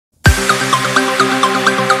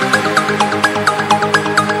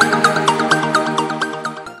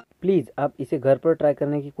Please आप इसे घर पर ट्राई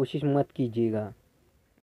करने की कोशिश मत कीजिएगा।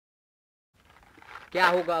 क्या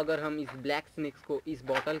होगा अगर हम इस ब्लैक स्नेक्स को इस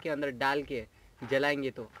बॉटल के अंदर डाल के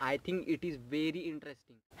जलाएंगे तो I think it is very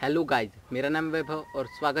interesting. Hello guys, मेरा नाम वैभव और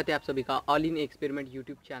स्वागत है आप सभी का all in experiment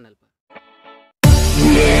YouTube channel पर।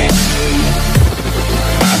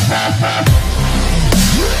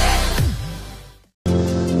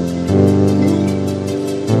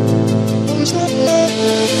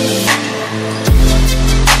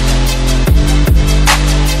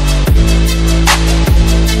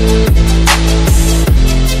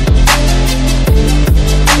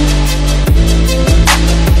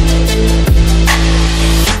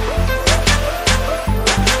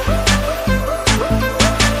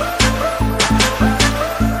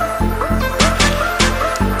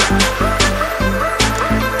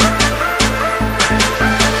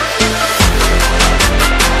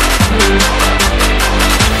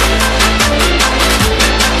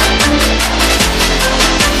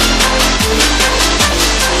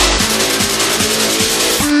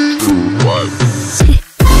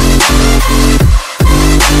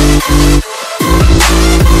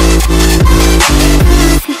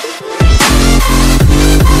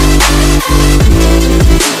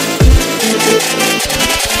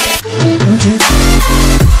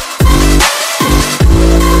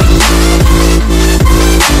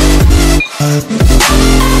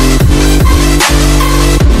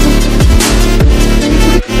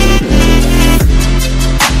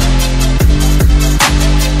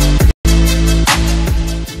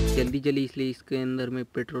 जल्दी जल्दी इसलिए इसके अंदर मैं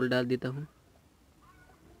पेट्रोल डाल देता हूँ।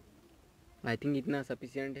 आई थिंक इतना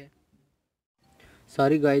सफिशिएंट है।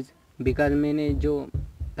 सॉरी गाइज, बिकॉज मैंने जो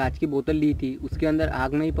कांच की बोतल ली थी उसके अंदर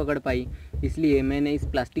आग नहीं पकड़ पाई, इसलिए मैंने इस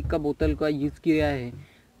प्लास्टिक का बोतल का यूज़ किया है।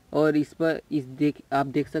 और इस पर आप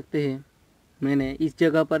देख सकते हैं मैंने इस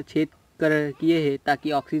जगह पर छेद किए हैं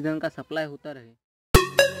ताकि ऑक्सीजन का सप्लाई होता रहे।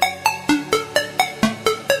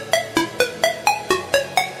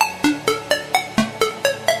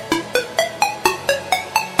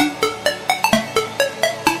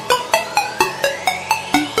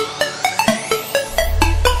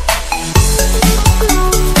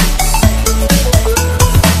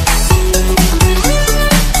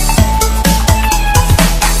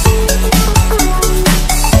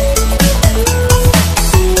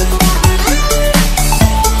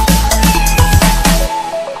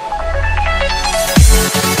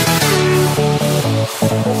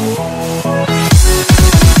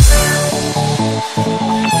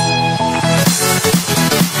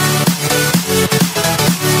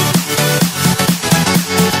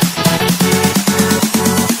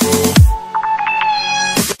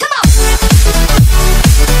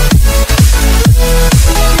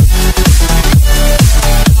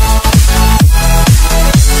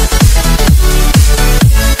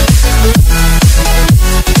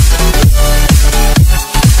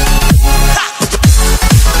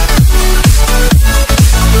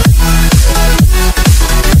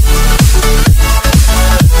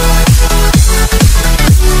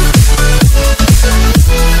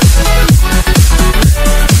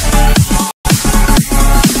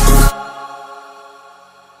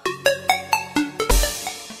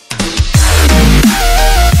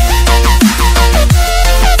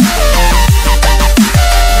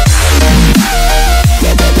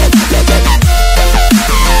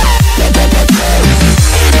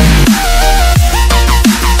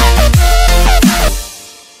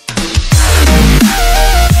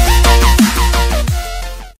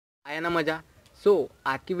 आया ना मज़ा।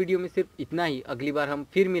 आज की वीडियो में सिर्फ इतना ही। अगली बार हम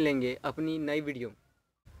फिर मिलेंगे अपनी नई वीडियो में।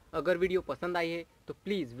 अगर वीडियो पसंद आई है तो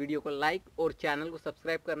प्लीज़ वीडियो को लाइक और चैनल को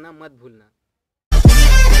सब्सक्राइब करना मत भूलना।